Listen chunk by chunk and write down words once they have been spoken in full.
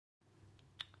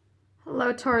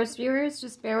Hello Taurus viewers,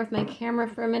 just bear with my camera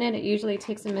for a minute. It usually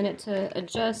takes a minute to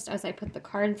adjust as I put the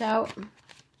cards out.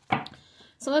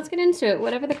 So let's get into it.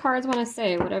 Whatever the cards want to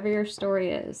say, whatever your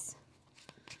story is.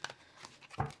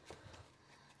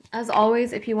 As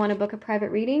always, if you want to book a private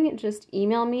reading, just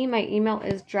email me. My email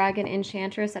is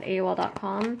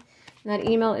dragonenchantress@aol.com. That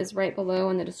email is right below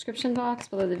in the description box,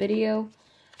 below the video.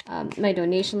 My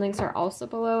donation links are also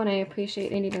below, and I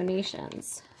appreciate any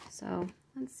donations. So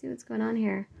let's see what's going on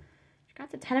here. Got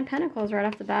the Ten of Pentacles right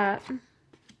off the bat.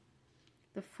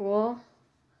 The Fool.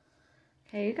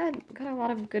 Okay, you got a lot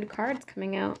of good cards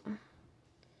coming out.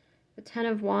 The Ten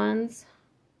of Wands.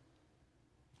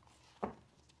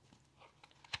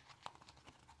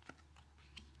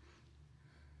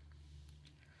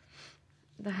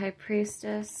 The High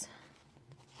Priestess.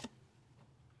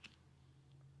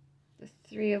 The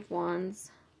Three of Wands.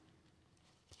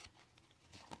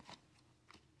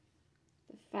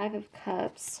 The Five of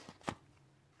Cups.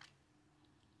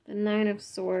 The Nine of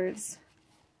Swords,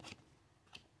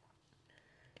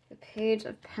 the Page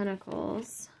of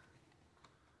Pentacles,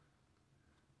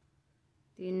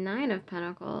 the Nine of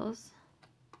Pentacles,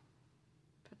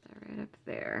 put that right up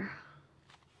there.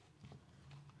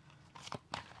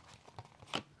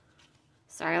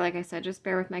 Sorry, like I said, just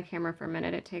bear with my camera for a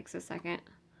minute, it takes a second.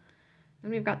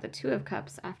 Then we've got the Two of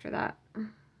Cups after that.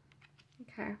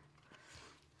 Okay.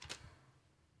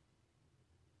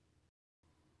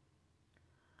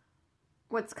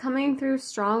 What's coming through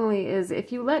strongly is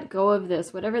if you let go of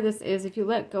this, whatever this is, if you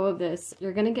let go of this,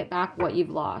 you're going to get back what you've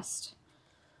lost.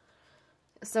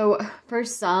 So for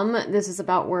some, this is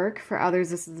about work. For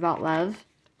others, this is about love.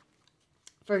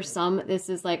 For some, this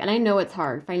is like, and I know it's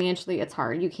hard. Financially, it's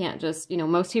hard. You can't just,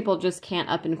 most people just can't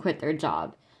up and quit their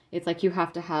job. It's like you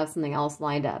have to have something else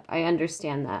lined up. I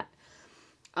understand that.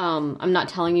 I'm not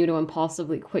telling you to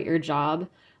impulsively quit your job.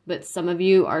 But some of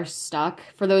you are stuck.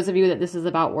 For those of you that this is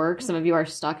about work, some of you are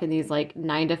stuck in these like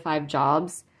 9-to-5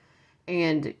 jobs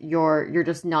and you're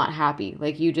just not happy.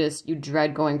 Like you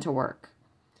dread going to work.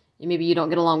 Maybe you don't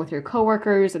get along with your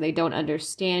coworkers or they don't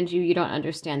understand you. You don't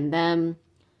understand them.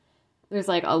 There's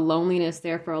like a loneliness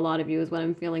there for a lot of you is what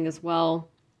I'm feeling as well.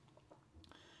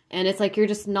 And it's like you're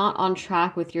just not on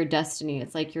track with your destiny.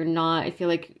 It's like you're not, I feel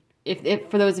like if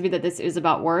for those of you that this is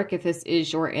about work, if this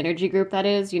is your energy group, that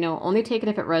is, only take it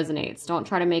if it resonates. Don't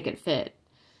try to make it fit.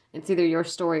 It's either your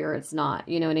story or it's not.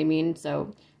 You know what I mean?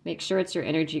 So make sure it's your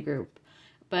energy group.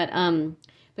 But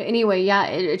anyway, yeah,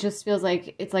 it just feels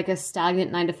like it's like a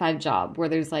stagnant 9-to-5 job where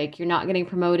there's like, you're not getting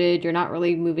promoted. You're not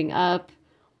really moving up.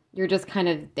 You're just kind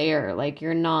of there. Like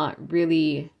you're not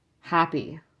really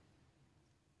happy.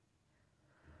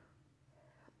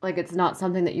 Like it's not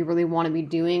something that you really want to be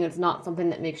doing. It's not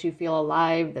something that makes you feel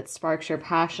alive, that sparks your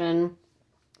passion.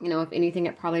 If anything,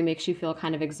 it probably makes you feel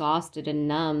kind of exhausted and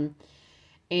numb.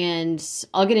 And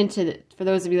I'll get into, for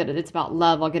those of you that it's about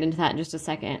love, I'll get into that in just a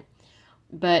second.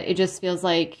 But it just feels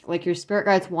like your spirit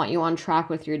guides want you on track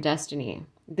with your destiny.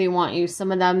 They want you,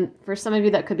 some of them, for some of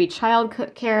you that could be child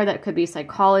care, that could be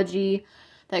psychology,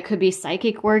 that could be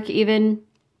psychic work even.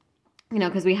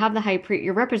 Because we have the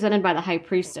you're represented by the High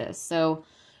Priestess. So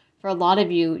for a lot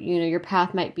of you, your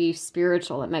path might be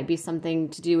spiritual. It might be something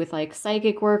to do with like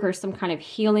psychic work or some kind of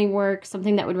healing work,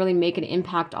 something that would really make an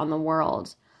impact on the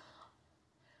world.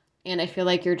 And I feel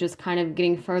like you're just kind of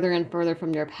getting further and further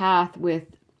from your path with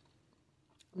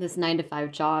this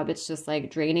 9-to-5 job. It's just like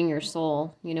draining your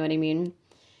soul. You know what I mean?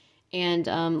 And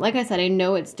like I said, I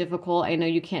know it's difficult. I know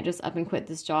you can't just up and quit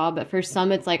this job. But for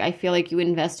some, it's like I feel like you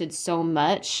invested so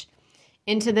much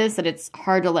into this that it's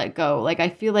hard to let go. Like I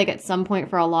feel like at some point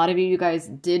for a lot of you, you guys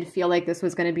did feel like this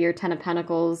was going to be your Ten of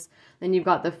Pentacles. Then you've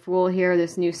got the Fool here,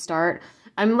 this new start.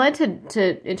 I'm led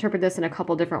to interpret this in a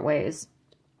couple different ways.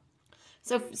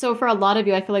 So for a lot of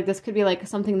you, I feel like this could be like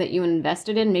something that you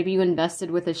invested in. Maybe you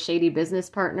invested with a shady business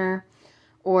partner,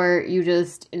 or you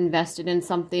just invested in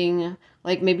something.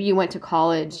 Like maybe you went to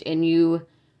college and you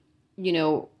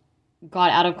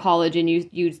got out of college and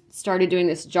you started doing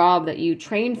this job that you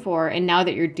trained for, and now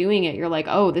that you're doing it, you're like,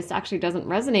 oh, this actually doesn't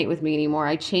resonate with me anymore.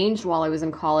 I changed while I was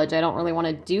in college. I don't really want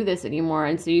to do this anymore.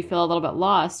 And so you feel a little bit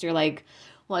lost. You're like,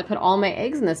 well, I put all my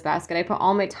eggs in this basket. I put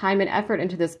all my time and effort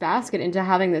into this basket, into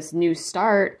having this new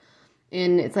start.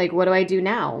 And it's like, what do I do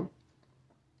now?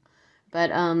 But,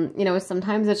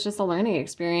 sometimes it's just a learning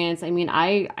experience. I mean,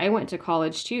 I went to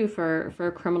college too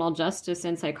for criminal justice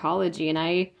and psychology, and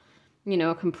I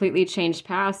completely changed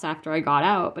paths after I got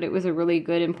out, but it was a really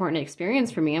good, important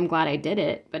experience for me. I'm glad I did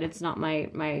it, but it's not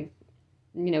my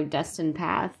destined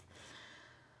path.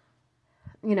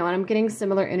 And I'm getting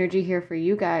similar energy here for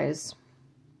you guys.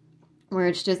 where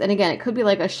it's just, and again, it could be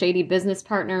like a shady business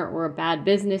partner or a bad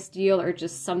business deal, or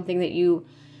just something that you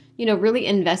know, really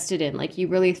invested in. Like you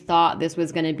really thought this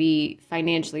was going to be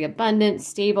financially abundant,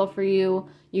 stable for you.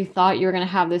 You thought you were going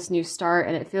to have this new start,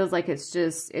 and it feels like it's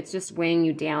just weighing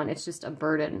you down. It's just a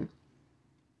burden.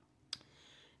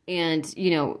 And,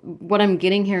 you know, what I'm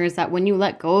getting here is that when you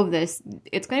let go of this,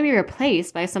 it's going to be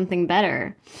replaced by something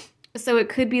better. So it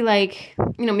could be like,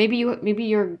 you know, maybe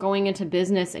you're going into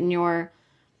business and you're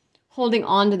holding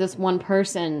on to this one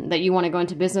person that you want to go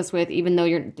into business with, even though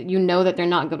you know that they're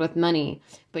not good with money,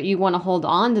 but you want to hold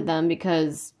on to them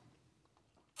because,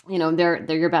 you know, they're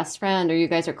your best friend, or you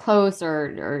guys are close,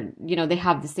 or you know, they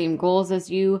have the same goals as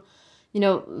you. You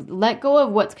know, let go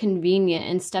of what's convenient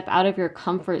and step out of your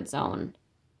comfort zone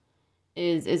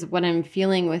is what I'm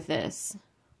feeling with this.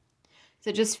 So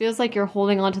it just feels like you're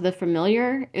holding on to the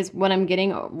familiar is what I'm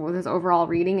getting with this overall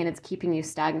reading, and it's keeping you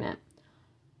stagnant.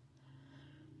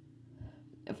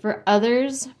 For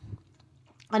others,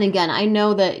 and again, I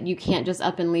know that you can't just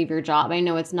up and leave your job. I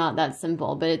know it's not that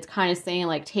simple, but it's kind of saying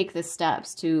like take the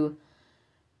steps to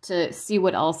see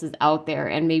what else is out there,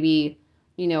 and maybe,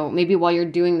 you know, maybe while you're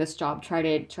doing this job, try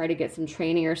to get some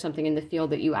training or something in the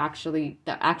field that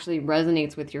actually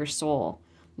resonates with your soul.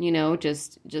 You know,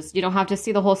 just you don't have to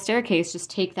see the whole staircase.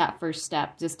 Just take that first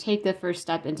step. Just take the first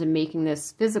step into making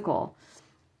this physical.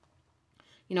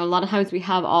 You know, a lot of times we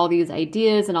have all these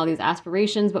ideas and all these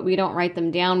aspirations, but we don't write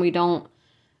them down. We don't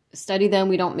study them.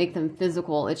 We don't make them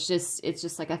physical. It's just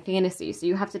like a fantasy. So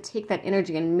you have to take that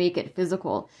energy and make it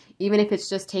physical, even if it's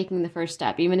just taking the first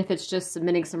step, even if it's just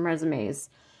submitting some resumes,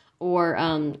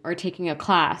 or taking a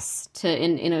class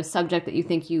in a subject that you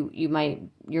think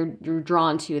you're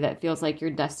drawn to, that feels like your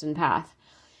destined path.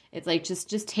 It's like,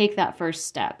 just take that first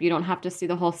step. You don't have to see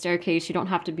the whole staircase. You don't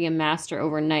have to be a master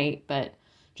overnight, but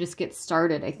just get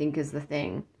started, I think, is the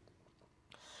thing.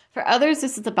 For others,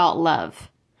 this is about love.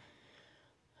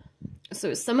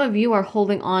 So some of you are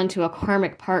holding on to a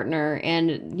karmic partner,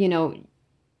 and, you know,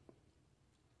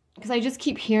 because I just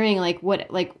keep hearing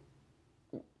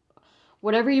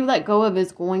whatever you let go of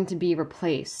is going to be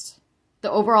replaced.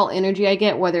 The overall energy I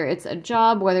get, whether it's a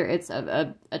job, whether it's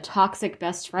a toxic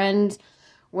best friend,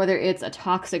 whether it's a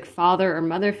toxic father or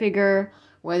mother figure,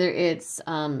 whether it's,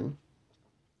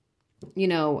 you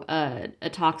know, a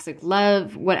toxic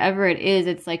love, whatever it is,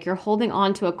 it's like you're holding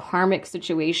on to a karmic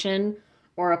situation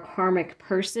or a karmic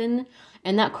person,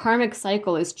 and that karmic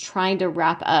cycle is trying to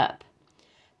wrap up.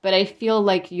 But I feel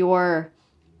like I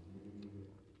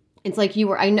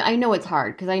know it's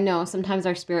hard, because I know sometimes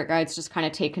our spirit guides just kind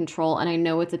of take control, and I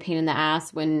know it's a pain in the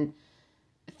ass when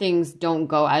things don't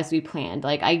go as we planned.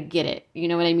 Like, I get it. You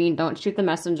know what I mean? Don't shoot the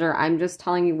messenger. I'm just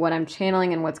telling you what I'm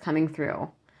channeling and what's coming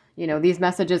through. You know, these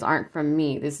messages aren't from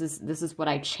me. This is what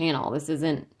I channel. This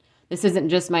isn't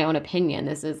just my own opinion.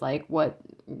 This is like what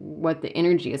the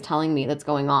energy is telling me that's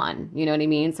going on. You know what I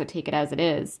mean? So take it as it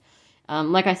is.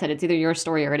 Like I said, it's either your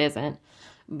story or it isn't.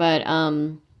 But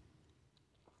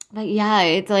yeah,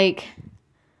 it's like,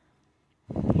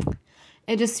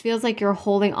 it just feels like you're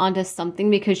holding on to something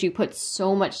because you put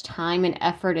so much time and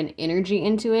effort and energy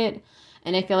into it.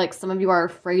 And I feel like some of you are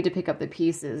afraid to pick up the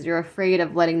pieces. You're afraid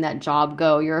of letting that job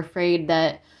go. You're afraid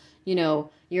that, you know,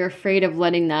 you're afraid of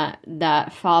letting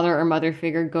that father or mother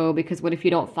figure go, because what if you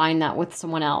don't find that with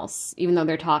someone else, even though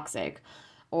they're toxic?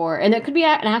 And it could be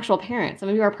an actual parent. Some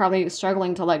of you are probably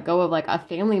struggling to let go of like a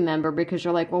family member, because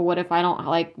you're like, well, what if I don't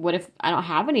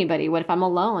have anybody? What if I'm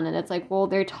alone? And it's like, well,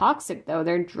 they're toxic though.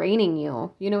 They're draining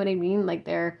you. You know what I mean? Like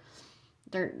there's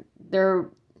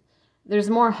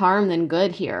more harm than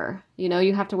good here. You know,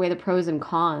 you have to weigh the pros and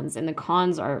cons, and the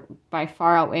cons are by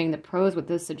far outweighing the pros with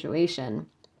this situation.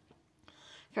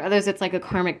 For others, it's like a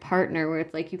karmic partner, where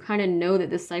it's like you kind of know that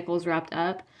this cycle is wrapped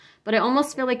up, but I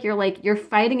almost feel like you're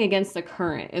fighting against the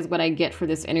current is what I get for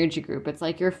this energy group. It's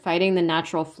like you're fighting the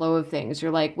natural flow of things.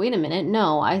 You're like, wait a minute,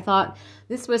 no, I thought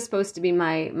this was supposed to be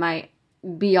my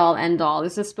be all end all.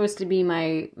 This is supposed to be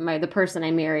the person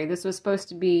I marry. This was supposed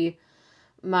to be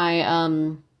my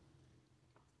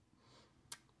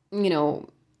you know,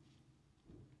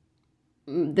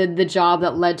 the job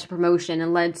that led to promotion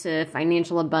and led to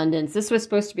financial abundance. This was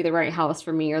supposed to be the right house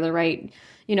for me, or the right,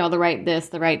 you know, the right this,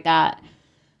 the right that.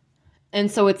 And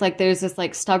so it's like there's this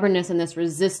like stubbornness and this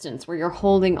resistance where you're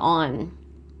holding on.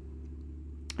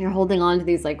 You're holding on to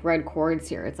these like red cords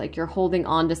here. It's like you're holding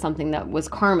on to something that was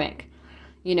karmic.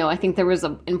 You know, I think there was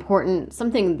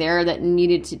something there that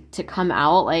needed to come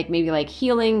out, like maybe like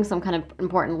healing, some kind of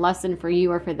important lesson for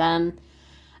you or for them.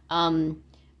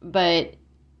 But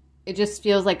it just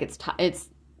feels like it's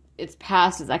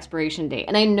past its expiration date.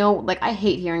 And I know, like, I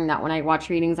hate hearing that when I watch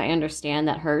readings. I understand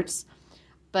that hurts,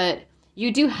 but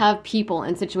you do have people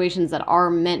and situations that are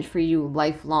meant for you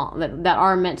lifelong, that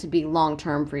are meant to be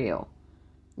long-term for you.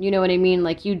 You know what I mean?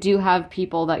 Like, you do have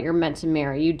people that you're meant to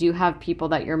marry. You do have people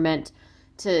that you're meant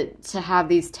to have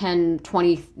these 10,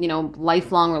 20,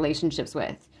 lifelong relationships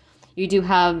with. You do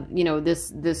have,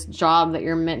 this job that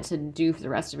you're meant to do for the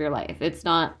rest of your life. It's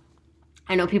not,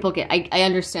 I know people I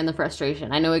understand the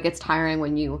frustration. I know it gets tiring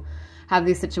when you have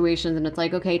these situations and it's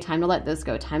like, okay, time to let this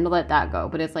go, time to let that go.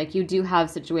 But it's like, you do have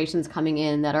situations coming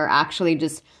in that are actually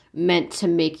just meant to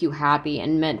make you happy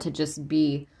and meant to just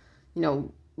be,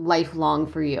 lifelong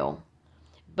for you.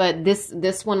 But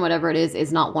this one, whatever it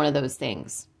is not one of those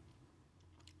things.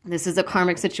 This is a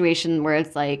karmic situation where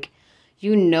it's like,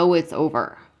 it's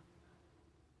over.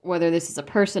 Whether this is a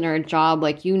person or a job,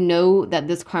 like, that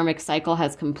this karmic cycle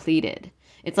has completed.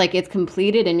 It's like it's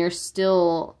completed and you're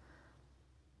still,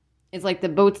 it's like the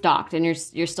boat's docked and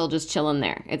you're still just chilling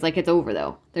there. It's like it's over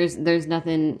though. There's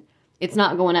nothing, it's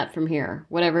not going up from here.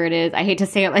 Whatever it is. I hate to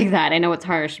say it like that. I know it's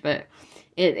harsh, but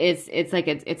it's like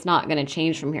it's not going to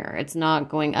change from here. It's not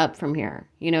going up from here.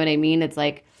 You know what I mean? It's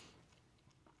like,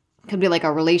 it could be like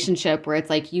a relationship where it's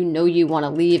like, you want to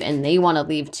leave and they want to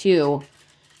leave too.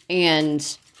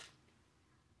 And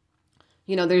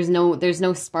there's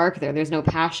no spark there. There's no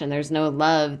passion. There's no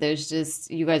love. There's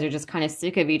just, you guys are just kind of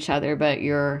sick of each other, but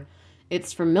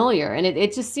it's familiar. And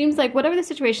it just seems like whatever the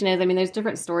situation is, I mean, there's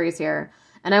different stories here.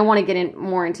 And I want to get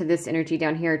more into this energy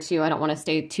down here too. I don't want to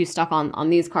stay too stuck on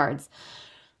these cards.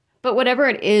 But whatever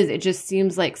it is, it just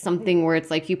seems like something where it's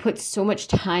like you put so much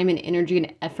time and energy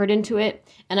and effort into it.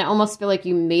 And I almost feel like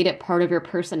you made it part of your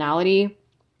personality.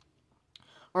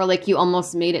 Or like you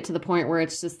almost made it to the point where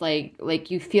it's just like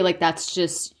you feel like that's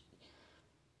just,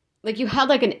 like you had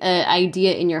like an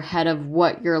idea in your head of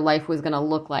what your life was going to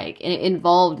look like. And it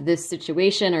involved this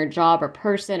situation or job or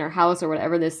person or house or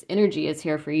whatever this energy is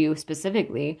here for you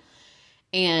specifically.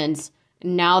 And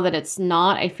now that it's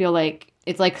not, I feel like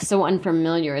it's like so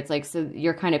unfamiliar. It's like, so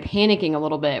you're kind of panicking a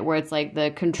little bit where it's like the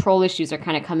control issues are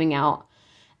kind of coming out.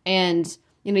 And,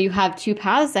 you have two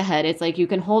paths ahead. It's like you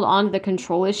can hold on to the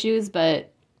control issues,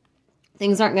 but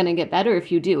things aren't going to get better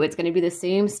if you do. It's going to be the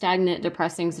same stagnant,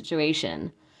 depressing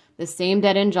situation. The same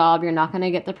dead-end job. You're not going to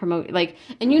get the promote. Like,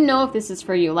 and if this is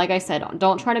for you. Like I said,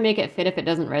 don't try to make it fit if it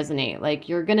doesn't resonate. Like,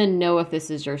 you're going to know if this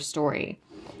is your story.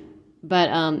 But,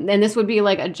 and this would be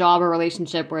like a job or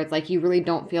relationship where it's like you really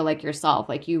don't feel like yourself.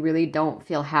 Like, you really don't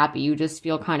feel happy. You just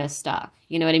feel kind of stuck.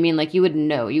 You know what I mean? Like, you would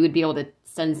know. You would be able to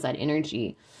sense that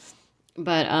energy.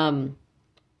 But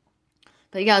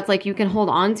yeah, it's like you can hold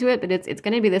on to it, but it's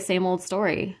going to be the same old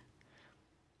story.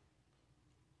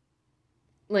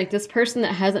 Like, this person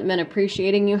that hasn't been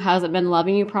appreciating you, hasn't been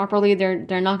loving you properly,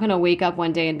 they're not going to wake up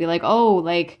one day and be like, oh,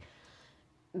 like,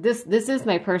 this is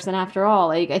my person after all.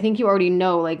 Like, I think you already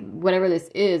know, like, whatever this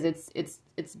is,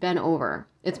 it's been over.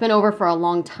 It's been over for a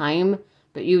long time,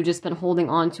 but you've just been holding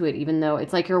on to it, even though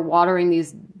it's like you're watering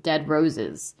these dead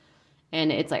roses.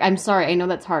 And it's like, I'm sorry, I know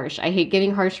that's harsh. I hate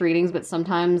giving harsh readings, but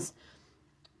sometimes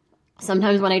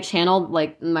when I channel,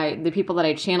 like, the people that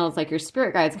I channel, it's like your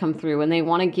spirit guides come through and they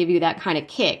want to give you that kind of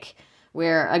kick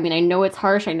where, I mean, I know it's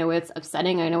harsh, I know it's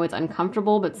upsetting, I know it's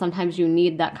uncomfortable, but sometimes you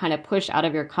need that kind of push out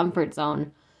of your comfort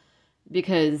zone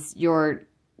because you're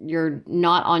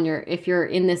not on if you're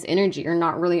in this energy, you're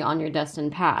not really on your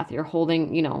destined path. You're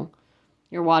holding,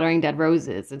 you're watering dead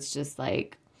roses. It's just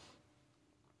like,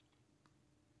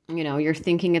 you're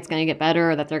thinking it's going to get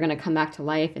better or that they're going to come back to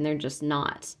life and they're just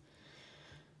not.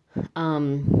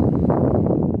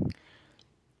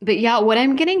 But yeah, what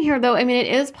I'm getting here though, I mean, it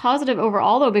is positive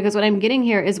overall though, because what I'm getting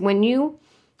here is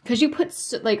because you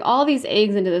put like all these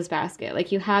eggs into this basket,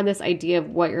 like you had this idea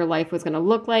of what your life was going to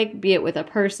look like, be it with a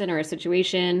person or a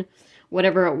situation,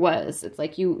 whatever it was. It's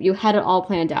like you had it all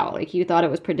planned out. Like you thought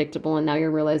it was predictable and now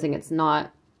you're realizing it's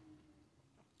not.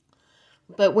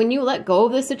 But when you let go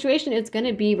of this situation, it's going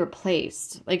to be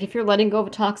replaced. Like if you're letting go of a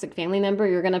toxic family member,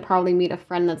 you're going to probably meet a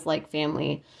friend that's like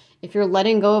family. If you're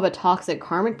letting go of a toxic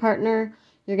karmic partner,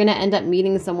 you're going to end up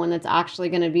meeting someone that's actually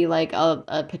going to be like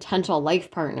a potential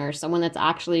life partner, someone that's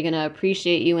actually going to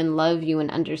appreciate you and love you and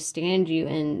understand you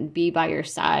and be by your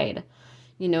side.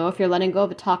 If you're letting go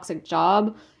of a toxic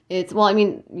job, don't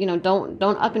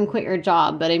up and quit your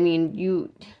job. But I mean,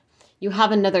 you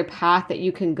have another path that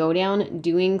you can go down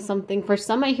doing something. For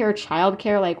some, I hear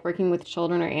childcare, like working with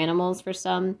children or animals for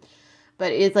some.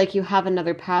 But it's like you have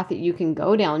another path that you can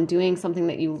go down doing something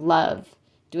that you love,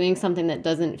 doing something that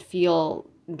doesn't feel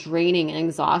draining and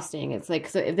exhausting. It's like,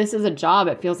 so if this is a job,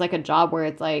 it feels like a job where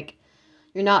it's like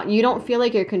you don't feel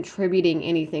like you're contributing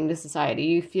anything to society.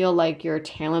 You feel like your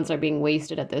talents are being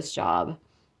wasted at this job.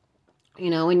 you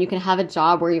know, and you can have a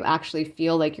job where you actually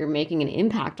feel like you're making an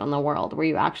impact on the world, where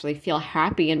you actually feel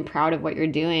happy and proud of what you're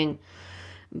doing.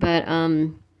 But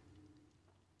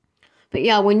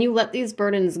yeah, when you let these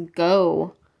burdens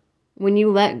go,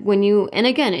 and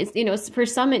again, it's, you know, for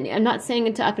some, I'm not saying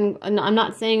it to up and I'm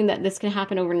not saying that this can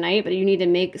happen overnight, but you need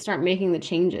to start making the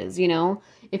changes, you know.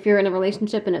 If you're in a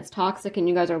relationship and it's toxic and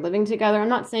you guys are living together, I'm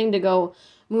not saying to go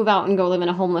move out and go live in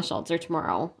a homeless shelter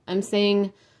tomorrow. I'm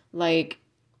saying, like,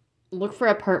 look for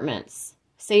apartments,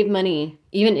 save money.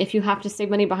 Even if you have to save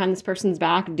money behind this person's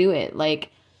back, do it.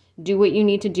 Like, do what you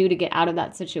need to do to get out of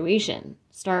that situation.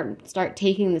 Start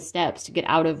taking the steps to get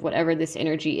out of whatever this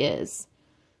energy is.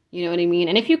 You know what I mean?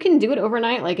 And if you can do it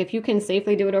overnight, like if you can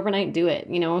safely do it overnight, do it.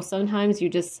 You know, sometimes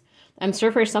I'm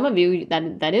sure for some of you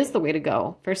that is the way to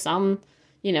go. For some,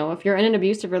 you know, if you're in an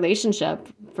abusive relationship,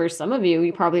 for some of you,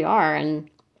 you probably are. And,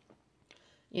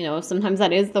 you know, sometimes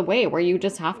that is the way, where you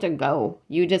just have to go.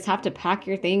 You just have to pack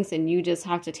your things and you just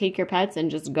have to take your pets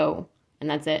and just go. And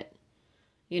that's it.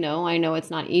 You know, I know it's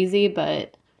not easy,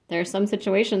 but there are some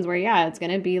situations where, yeah, it's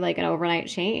going to be like an overnight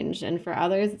change. And for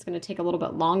others, it's going to take a little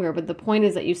bit longer. But the point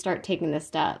is that you start taking the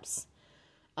steps.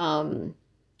 And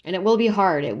it will be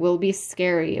hard. It will be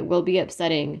scary. It will be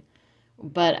upsetting.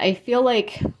 But I feel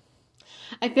like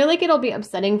it'll be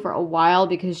upsetting for a while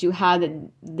because you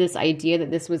had this idea that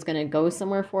this was going to go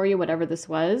somewhere for you, whatever this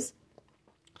was.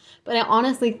 But I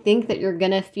honestly think that you're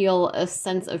going to feel a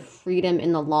sense of freedom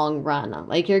in the long run.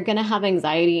 Like, you're going to have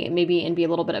anxiety maybe and be a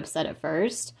little bit upset at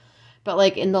first. But,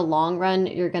 like, in the long run,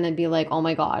 you're going to be like, oh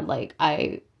my God, like,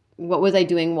 what was I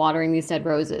doing watering these dead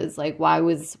roses? Like, why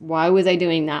was I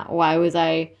doing that? Why was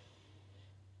I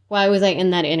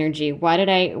in that energy? Why did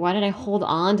I hold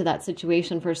on to that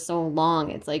situation for so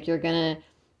long? It's like, you're going to,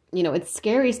 you know, it's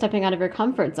scary stepping out of your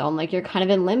comfort zone. Like, you're kind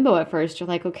of in limbo at first. You're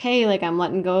like, okay, like, I'm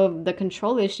letting go of the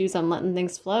control issues. I'm letting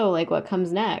things flow. Like, what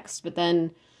comes next? But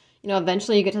then, you know,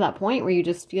 eventually you get to that point where you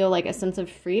just feel like a sense of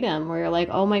freedom, where you're like,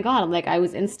 oh my God, like, I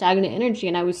was in stagnant energy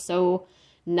and I was so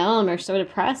numb or so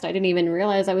depressed, I didn't even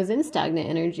realize I was in stagnant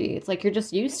energy. It's like, you're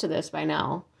just used to this by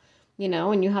now, you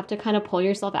know, and you have to kind of pull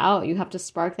yourself out. You have to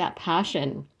spark that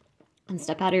passion and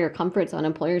step out of your comfort zone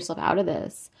and pull yourself out of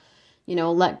this. You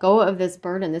know, let go of this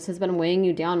burden. This has been weighing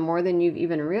you down more than you've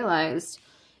even realized.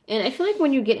 And I feel like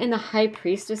when you get in the high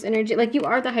priestess energy, like, you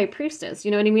are the high priestess,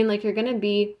 you know what I mean? Like, you're going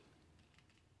to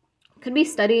could be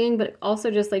studying, but also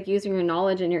just like using your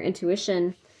knowledge and your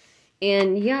intuition.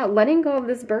 And yeah, letting go of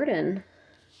this burden.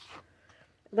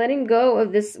 Letting go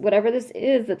of this, whatever this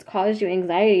is that's caused you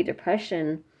anxiety,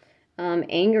 depression,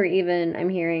 anger even, I'm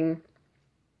hearing,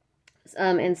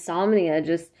 insomnia,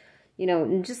 just, you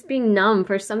know, just being numb.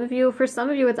 For some of you,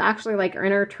 it's actually like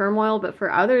inner turmoil, but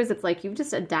for others, it's like you've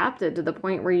just adapted to the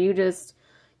point where you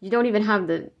don't even have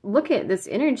look at this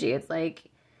energy. It's like,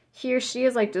 he or she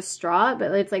is like distraught,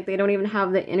 but it's like they don't even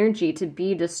have the energy to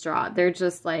be distraught. They're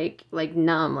just like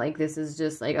numb. Like, this is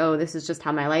just like, oh, this is just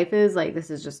how my life is. Like, this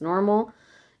is just normal.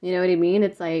 You know what I mean?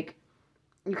 It's like,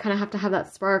 you kind of have to have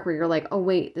that spark where you're like, oh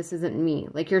wait, this isn't me.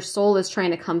 Like, your soul is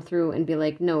trying to come through and be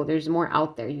like, no, there's more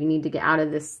out there. You need to get out of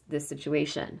this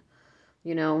situation,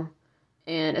 you know?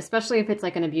 And especially if it's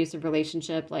like an abusive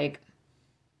relationship, like,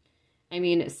 I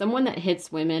mean, someone that hits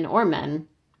women or men,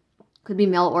 could be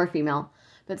male or female,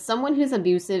 but someone who's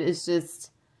abusive is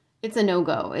just, it's a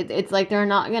no-go. It's like they're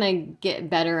not going to get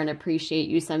better and appreciate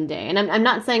you someday. And I'm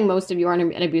not saying most of you are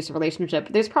in an abusive relationship,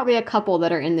 but there's probably a couple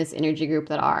that are in this energy group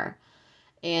that are.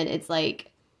 And it's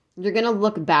like, you're going to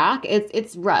look back.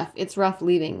 It's rough. It's rough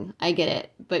leaving. I get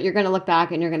it. But you're going to look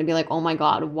back and you're going to be like, oh my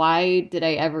God, why would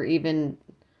I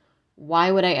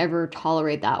ever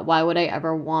tolerate that? Why would I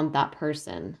ever want that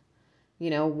person?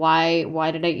 You know, why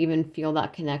did I even feel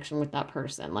that connection with that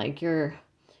person? Like, the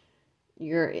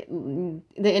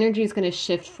energy is going to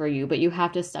shift for you, but you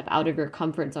have to step out of your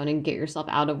comfort zone and get yourself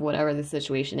out of whatever the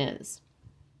situation is.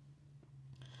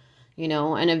 You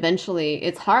know, and eventually,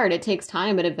 it's hard, it takes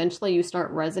time, but eventually you start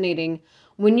resonating.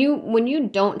 When you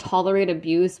don't tolerate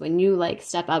abuse, when you like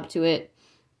step up to it,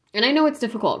 and I know it's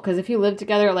difficult because if you live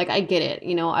together, like, I get it,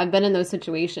 you know, I've been in those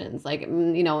situations, like,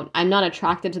 you know, I'm not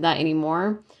attracted to that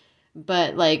anymore.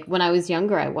 But like, when I was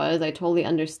younger, I totally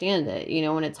understand it, you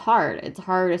know, and it's hard,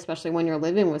 especially when you're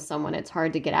living with someone, it's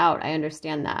hard to get out. I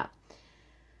understand that.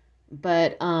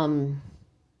 But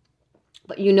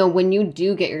you know, when you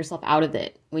do get yourself out of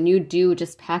it, when you do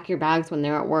just pack your bags when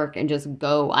they're at work and just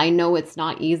go, I know it's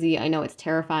not easy. I know it's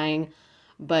terrifying,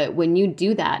 but when you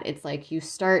do that, it's like you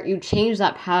change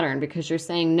that pattern because you're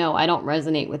saying, no, I don't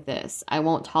resonate with this. I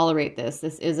won't tolerate this.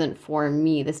 This isn't for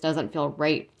me. This doesn't feel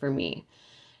right for me.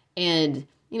 And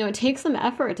you know, it takes some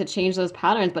effort to change those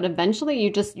patterns, but eventually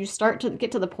you start to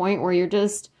get to the point where you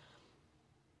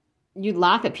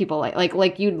laugh at people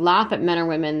like you'd laugh at men or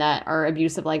women that are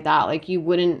abusive like that. Like you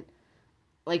wouldn't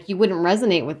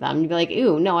resonate with them. You'd be like,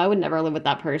 ew, no, I would never live with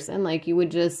that person. Like you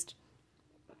just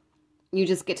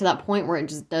get to that point where it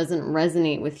just doesn't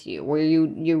resonate with you, where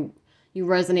you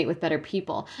resonate with better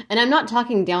people. And I'm not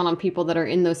talking down on people that are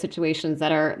in those situations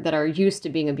that are used to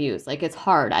being abused. Like it's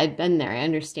hard. I've been there. I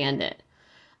understand it.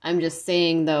 I'm just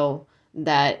saying though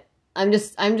that I'm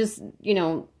just, you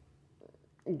know,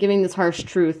 giving this harsh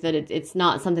truth that it's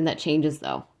not something that changes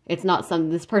though. It's not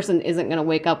this person isn't going to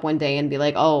wake up one day and be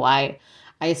like, oh, I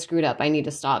screwed up. I need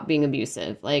to stop being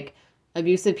abusive. Like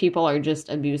abusive people are just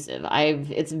abusive.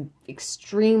 It's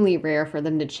extremely rare for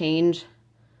them to change.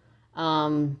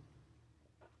 And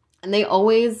they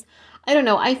always, I don't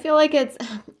know. I feel like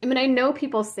I know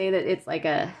people say that it's like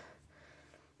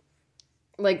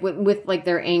with like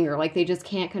their anger, like they just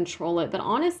can't control it. But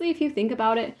honestly, if you think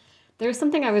about it, there's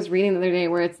something I was reading the other day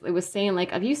where it was saying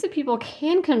like abusive people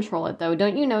can control it though.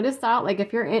 Don't you notice that? Like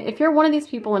if you're one of these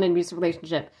people in an abusive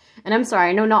relationship, and I'm sorry,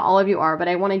 I know not all of you are, but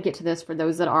I want to get to this for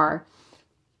those that are,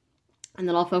 and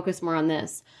then I'll focus more on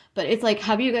this. But it's like,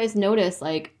 have you guys noticed,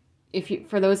 like,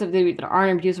 for those of you that are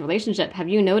in an abusive relationship, have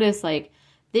you noticed like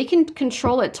they can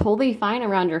control it totally fine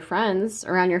around your friends,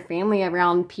 around your family,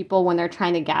 around people when they're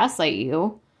trying to gaslight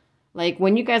you? Like,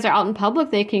 when you guys are out in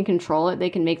public, they can control it. They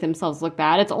can make themselves look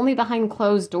bad. It's only behind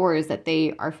closed doors that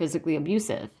they are physically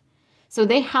abusive. So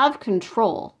they have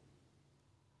control.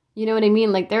 You know what I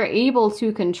mean? Like, they're able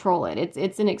to control it.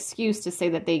 It's an excuse to say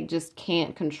that they just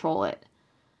can't control it.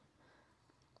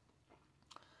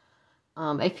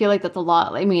 I feel like that's a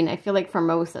lot. I mean, I feel like for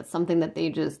most, that's something that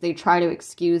they try to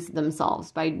excuse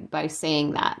themselves by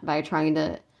saying that, by trying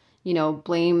to, you know,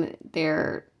 blame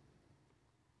their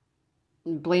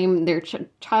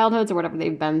childhoods or whatever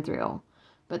they've been through.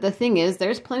 But the thing is,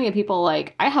 there's plenty of people,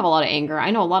 like, I have a lot of anger.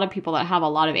 I know a lot of people that have a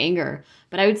lot of anger,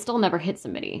 but I would still never hit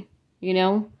somebody, you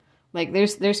know? Like,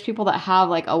 there's people that have,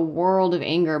 like, a world of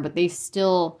anger, but they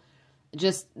still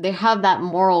they have that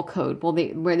moral code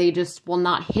where they just will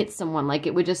not hit someone. Like,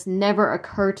 it would just never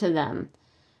occur to them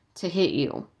to hit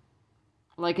you.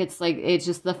 Like, it's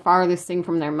just the farthest thing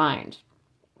from their mind.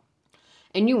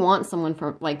 And you want someone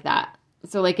like that.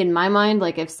 So, like, in my mind,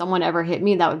 like, if someone ever hit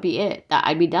me, that would be it. That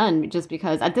I'd be done, just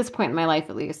because at this point in my life,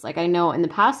 at least, like, I know in the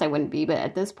past I wouldn't be, but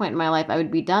at this point in my life, I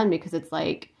would be done, because it's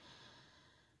like,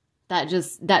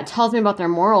 that tells me about their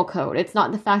moral code. It's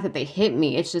not the fact that they hit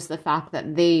me. It's just the fact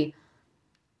that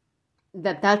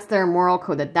that's their moral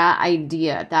code, that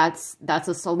idea, that's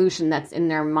a solution that's in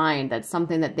their mind. That's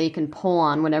something that they can pull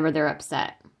on whenever they're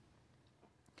upset.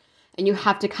 And you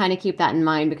have to kind of keep that in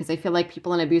mind, because I feel like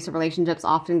people in abusive relationships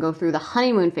often go through the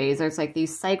honeymoon phase. There's like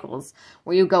these cycles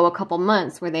where you go a couple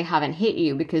months where they haven't hit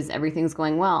you because everything's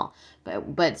going well.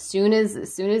 But soon as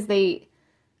they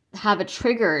have a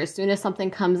trigger, as soon as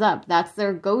something comes up, that's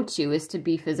their go-to, is to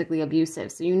be physically abusive.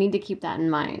 So you need to keep that in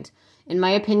mind. In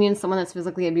my opinion, someone that's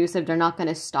physically abusive, they're not going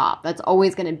to stop. That's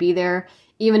always going to be there.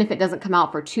 Even if it doesn't come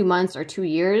out for 2 months or 2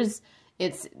 years,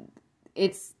 it's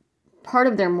part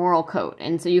of their moral code.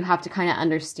 And so you have to kind of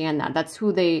understand that. That's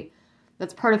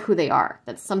part of who they are.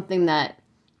 That's something that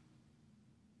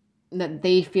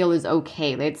they feel is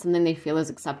okay. It's something they feel is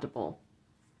acceptable.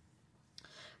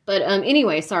 But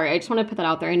anyway, sorry, I just want to put that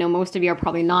out there. I know most of you are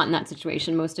probably not in that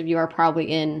situation. Most of you are probably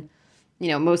in, you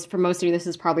know, for most of you, this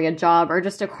is probably a job or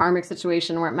just a karmic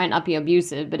situation where it might not be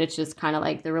abusive, but it's just kind of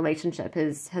like the relationship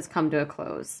has come to a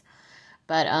close.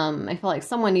 But I feel like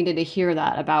someone needed to hear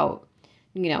that about,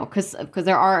 you know, because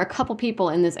there are a couple people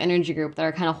in this energy group that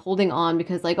are kind of holding on,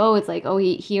 because like, oh, it's like, oh,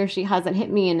 he or she hasn't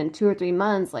hit me in 2 or 3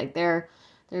 months. Like they're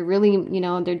really, you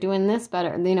know, they're doing this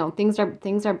better. You know, things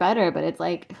are better, but it's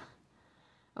like,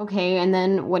 okay, and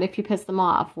then what if you piss them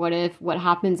off? What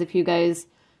happens if you guys,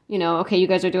 you know, okay, you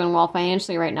guys are doing well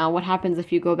financially right now. What happens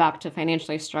if you go back to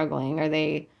financially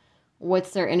struggling?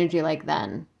 What's their energy like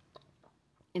then?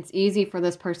 It's easy for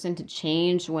this person to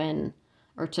change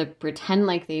or to pretend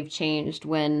like they've changed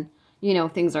when, you know,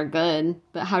 things are good.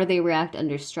 But how do they react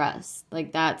under stress?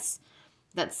 Like that's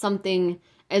something,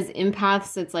 as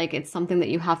empaths, it's something that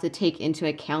you have to take into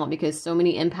account, because so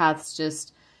many empaths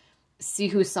just see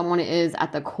who someone is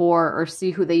at the core, or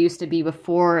see who they used to be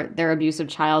before their abusive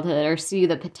childhood, or see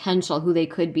the potential, who they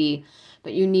could be.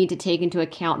 But you need to take into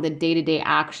account the day-to-day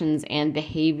actions and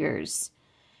behaviors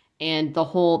and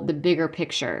the bigger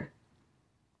picture,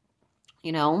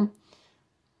 you know?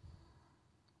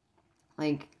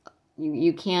 Like,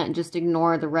 you can't just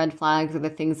ignore the red flags or the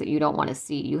things that you don't want to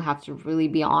see. You have to really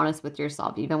be honest with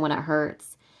yourself, even when it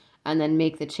hurts. and then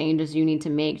make the changes you need to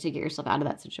make to get yourself out of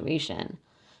that situation.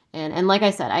 And like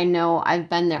I said, I know I've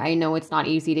been there. I know it's not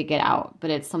easy to get out, but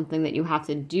it's something that you have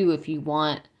to do if you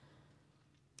want.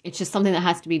 It's just something that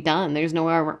has to be done. There's no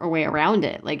way around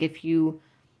it. Like if you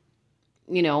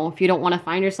don't want to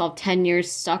find yourself 10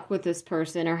 years stuck with this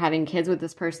person or having kids with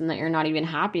this person that you're not even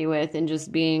happy with and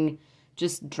just being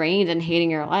just drained and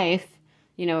hating your life,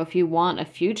 if you want a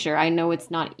future, I know it's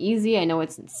not easy. I know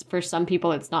it's for some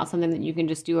people, it's not something that you can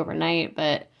just do overnight,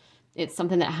 but it's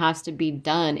something that has to be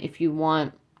done if you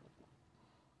want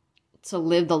to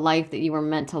live the life that you were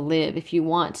meant to live. If you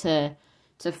want to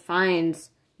find,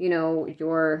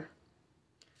 then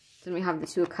we have the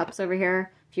Two of Cups over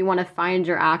here. If you want to find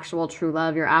your actual true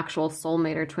love, your actual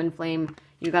soulmate or twin flame,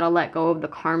 you got to let go of the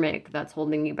karmic that's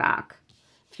holding you back.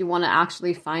 If you want to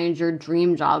actually find your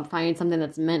dream job, find something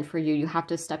that's meant for you, you have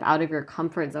to step out of your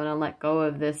comfort zone and let go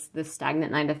of this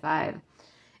stagnant 9 to 5.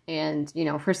 And,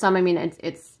 for some, I mean,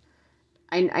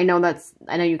 I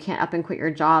know you can't up and quit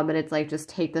your job, but it's like, just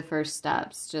take the first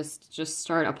steps. Just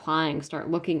start applying,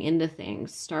 start looking into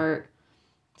things,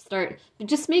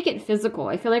 just make it physical.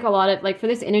 I feel like a lot of, like for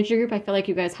this energy group, I feel like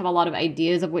you guys have a lot of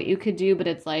ideas of what you could do, but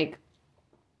it's like,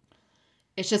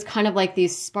 it's just kind of like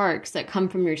these sparks that come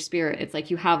from your spirit. It's like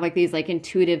you have like these like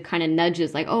intuitive kind of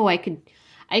nudges, like, oh, I could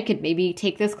maybe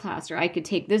take this class, or I could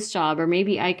take this job, or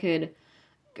maybe I could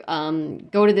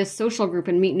go to this social group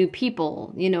and meet new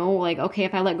people, like, okay,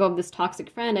 if I let go of this toxic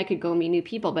friend, I could go meet new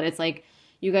people. But it's like,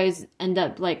 you guys end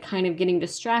up like kind of getting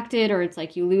distracted, or it's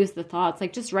like you lose the thoughts.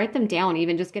 Like, just write them down,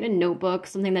 even just get a notebook,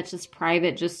 something that's just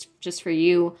private, just for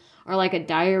you, or like a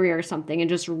diary or something, and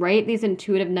just write these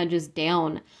intuitive nudges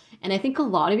down. And I think a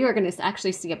lot of you are going to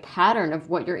actually see a pattern of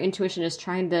what your intuition is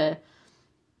trying to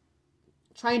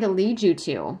lead you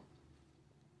to.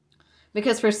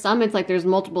 Because for some, it's like there's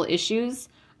multiple issues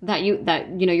that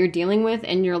you're dealing with,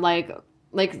 and you're like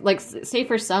say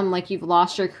for some, like you've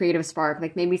lost your creative spark.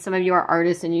 Like maybe some of you are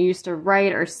artists and you used to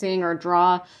write or sing or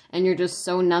draw, and you're just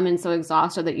so numb and so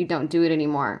exhausted that you don't do it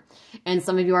anymore. And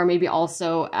some of you are maybe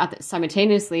also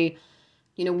simultaneously,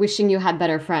 wishing you had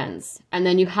better friends. And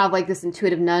then you have like this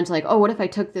intuitive nudge, like, oh, what if I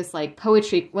took this like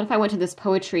poetry? What if I went to this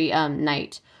poetry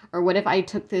night? Or what if I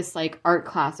took this like art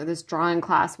class or this drawing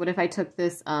class? What if I took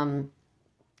this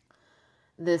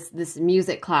this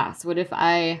music class? What if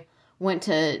I went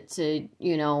to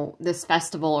this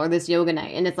festival or this yoga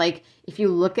night? And it's like, if you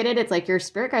look at it, it's like your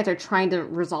spirit guides are trying to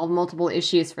resolve multiple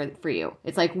issues for you.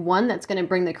 It's like, one, that's going to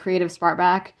bring the creative spark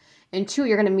back. And two,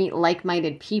 you're going to meet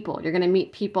like-minded people. You're going to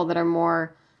meet people that are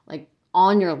more like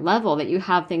on your level, that you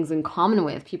have things in common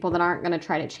with, people that aren't going to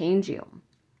try to change you.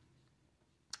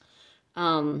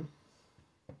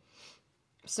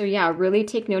 So yeah, really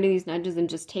take note of these nudges and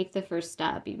just take the first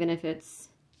step, even if it's,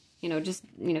 even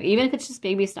if it's just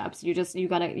baby steps. You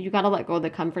gotta let go of the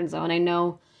comfort zone. I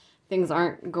know things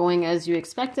aren't going as you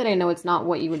expected. I know it's not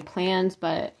what you had planned,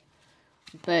 but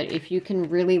if you can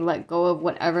really let go of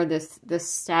whatever this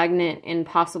stagnant and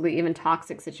possibly even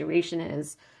toxic situation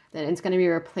is, then it's going to be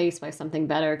replaced by something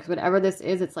better. Because whatever this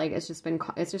is, it's like, it's just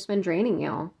been draining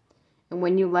you. And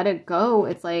when you let it go,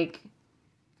 it's like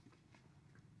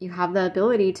you have the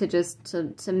ability to just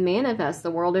to manifest.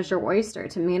 The world is your oyster,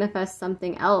 to manifest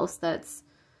something else that's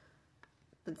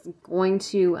going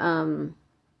to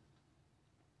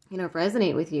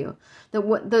resonate with you.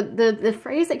 The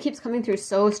phrase that keeps coming through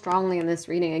so strongly in this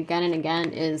reading again and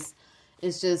again is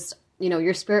just,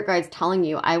 your spirit guides telling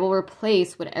you, I will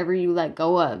replace whatever you let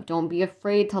go of. Don't be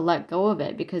afraid to let go of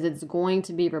it, because it's going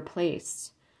to be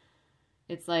replaced.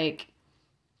 It's like,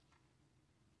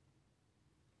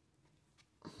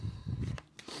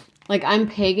 I'm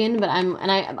pagan, but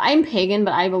I'm pagan,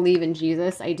 but I believe in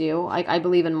Jesus. I do. I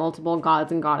believe in multiple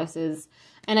gods and goddesses,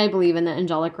 and I believe in the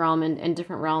angelic realm and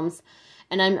different realms.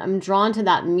 And I'm drawn to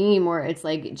that meme where it's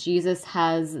like Jesus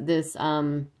has this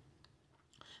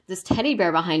this teddy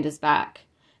bear behind his back,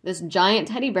 this giant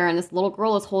teddy bear, and this little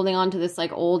girl is holding on to this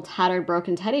like old tattered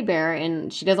broken teddy bear,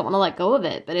 and she doesn't want to let go of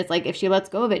it. But it's like, if she lets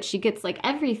go of it, she gets like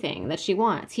everything that she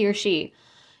wants, he or she.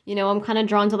 I'm kind of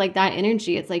drawn to like that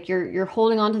energy. It's like you're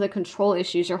holding on to the control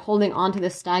issues. You're holding on to the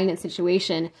stagnant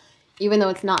situation, even though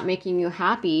it's not making you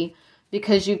happy,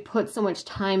 because you've put so much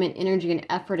time and energy and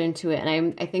effort into it.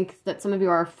 And I think that some of you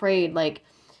are afraid, like,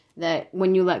 that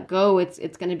when you let go, it's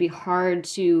going to be hard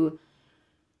to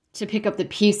pick up the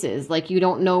pieces. Like, you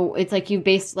don't know. It's like you've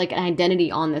based like an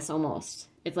identity on this almost.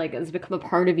 It's like it's become a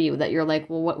part of you that you're like,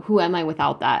 well, who am I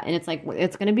without that? And it's like,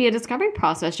 it's going to be a discovery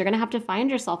process. You're going to have to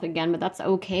find yourself again, but that's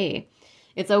okay.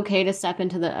 It's okay to step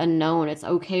into the unknown. It's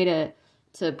okay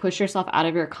to push yourself out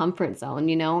of your comfort zone,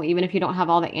 even if you don't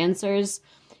have all the answers.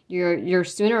 you're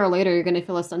sooner or later, you're going to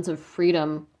feel a sense of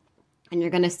freedom, and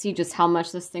you're going to see just how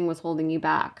much this thing was holding you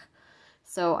back.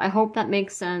 So I hope that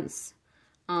makes sense.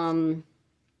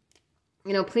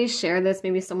 You know, please share this.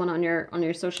 Maybe someone on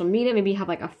your social media. Maybe you have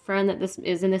like a friend that this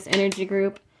is in this energy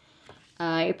group.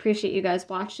 I appreciate you guys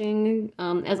watching.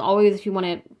 As always, if you want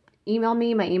to email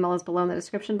me, my email is below in the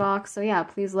description box. So yeah,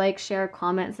 please like, share,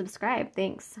 comment, subscribe.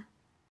 Thanks.